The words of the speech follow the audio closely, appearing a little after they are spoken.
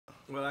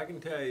Well, I can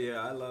tell you,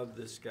 I love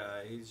this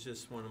guy. He's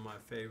just one of my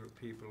favorite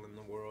people in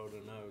the world,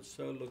 and I was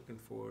so looking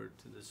forward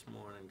to this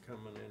morning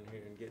coming in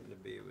here and getting to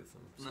be with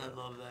him. So, I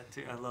love that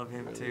too. I love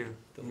him really too.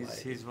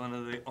 He's one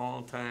of the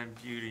all-time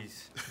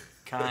beauties.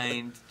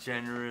 Kind,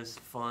 generous,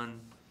 fun,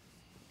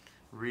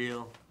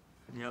 real.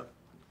 Yep.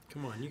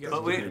 Come on, you got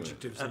some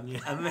adjectives in you.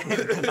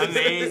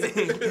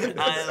 Amazing.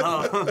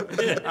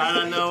 I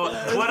don't know.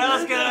 What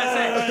else can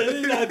I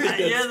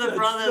say? You're the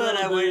brother that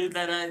I wish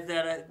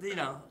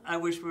I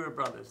wish we were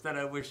brothers. That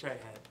I wish I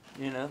had.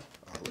 You know.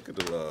 Oh, look at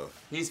the love.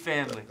 He's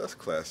family. That's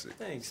classic.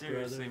 Thanks,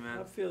 seriously, brother.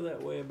 man. I feel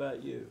that way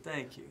about you.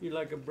 Thank you. You're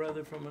like a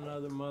brother from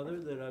another mother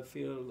that I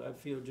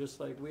feel just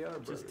like we are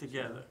brothers. Just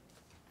together.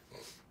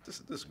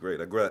 This is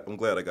great. I'm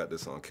glad I got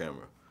this on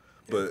camera.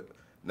 Yeah. But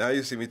now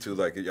you see me too,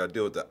 like y'all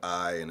deal with the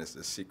I and it's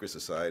the secret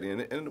society, and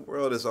in the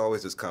world there's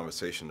always this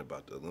conversation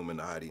about the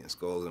Illuminati and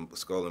skull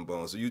and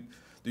bones. Do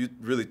you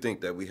really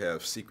think that we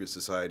have secret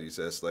societies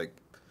that's like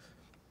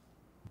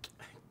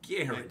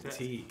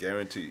guaranteed?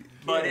 Guaranteed.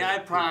 But I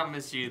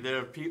promise you, there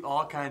are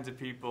all kinds of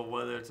people,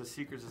 whether it's a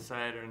secret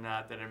society or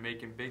not, that are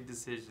making big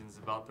decisions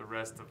about the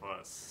rest of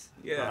us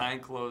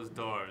behind closed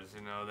doors.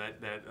 You know,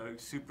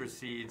 that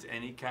supersedes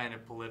any kind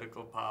of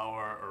political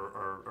power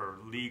or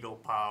legal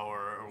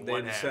power or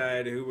whatever. They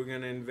decide who we're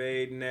going to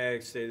invade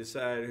next. They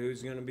decide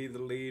who's going to be the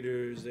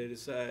leaders. They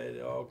decide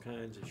all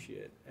kinds of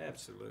shit.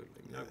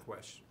 Absolutely, no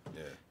question.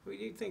 Yeah. Well,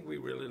 you think we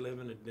really live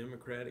in a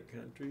democratic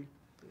country?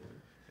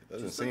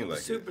 Doesn't Just seem like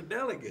super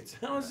delegates.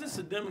 How is this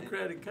a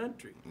democratic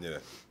country? Yeah.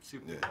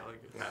 Super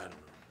delegates. I don't know.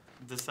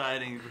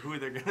 Deciding who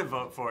they're going to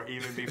vote for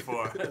even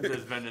before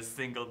there's been a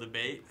single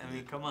debate. I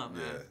mean, come on,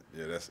 man.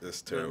 Yeah,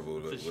 that's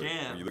terrible. It's a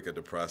sham. When you look at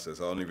the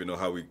process, I don't even know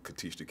how we could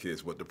teach the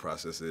kids what the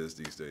process is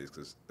these days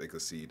because they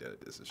could see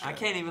that it's a sham. I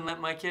can't even let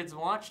my kids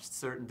watch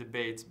certain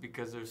debates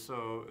because they're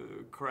so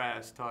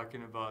crass,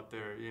 talking about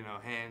their,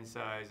 hand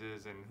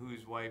sizes and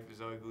whose wife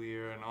is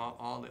uglier and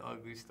all the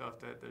ugly stuff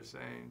that they're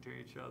saying to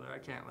each other. I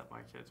can't let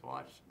my kids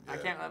watch. Yeah. I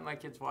can't let my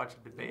kids watch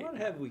a debate. What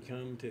have we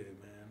come to,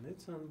 man?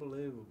 It's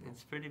unbelievable.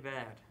 It's pretty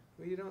bad.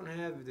 Well, you don't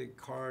have the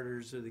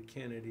Carters or the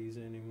Kennedys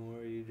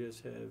anymore. You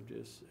just have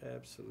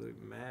absolute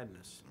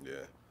madness.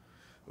 Yeah.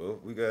 Well,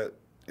 we got,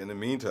 in the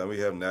meantime, we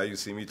have Now You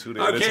See Me Too,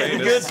 the okay,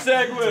 entertainers.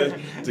 Good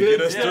segue. To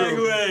get us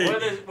through.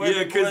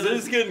 Yeah, because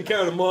it's getting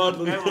kind of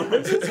maudlin.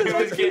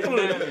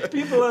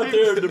 People out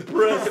there are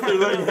depressed. They're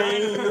like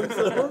hanging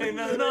themselves.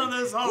 No,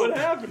 there's hope. What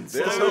happened?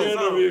 There's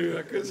hope.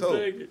 I couldn't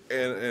take it.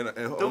 And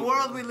the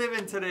world we live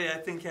in today, I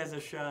think, has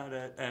a shot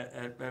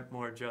at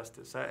more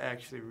justice. I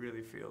actually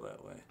really feel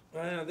that way.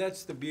 Well,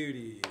 that's the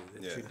beauty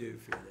of you, that you do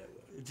feel that way.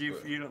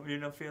 You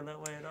don't feel that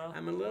way at all?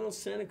 I'm a little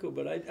cynical,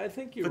 but I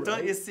think you're right. But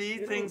don't you see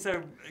things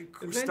are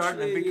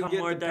starting to become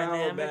more dynamic? Eventually, you get the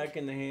power back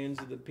in the hands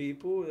of the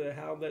people.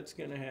 How that's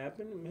going to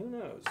happen, who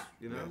knows?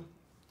 You know.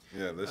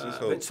 Yeah, let's just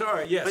hope. But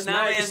sorry, yes. But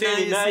now you see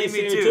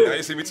me too. Now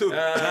you see me too.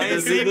 Now you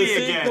see me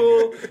again.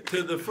 The sequel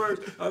to the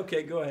first.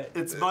 Okay, go ahead.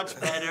 It's much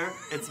better.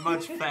 It's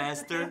much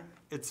faster.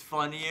 It's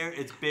funnier.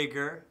 It's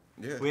bigger.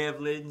 Yeah. We have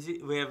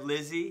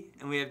Lizzy,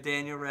 and we have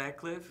Daniel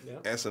Radcliffe.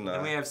 Yep. And Sanaa.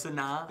 And we have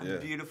Sanaa, the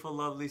beautiful,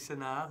 lovely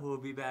Sanaa, who will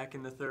be back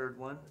in the third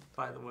one,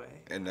 by the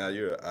way. And now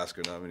you're an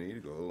Oscar nominee to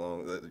go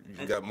along.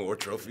 You got more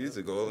trophies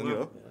to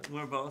go,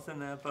 We're both in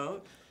that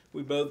boat.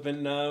 We've both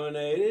been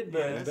nominated,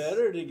 but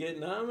better to get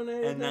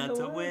nominated and than not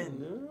to win.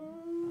 No.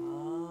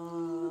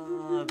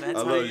 Oh, that's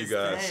I love you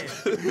guys.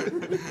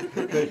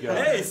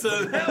 Hey,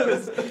 so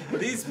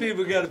these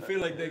people got to feel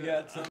like they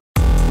got something.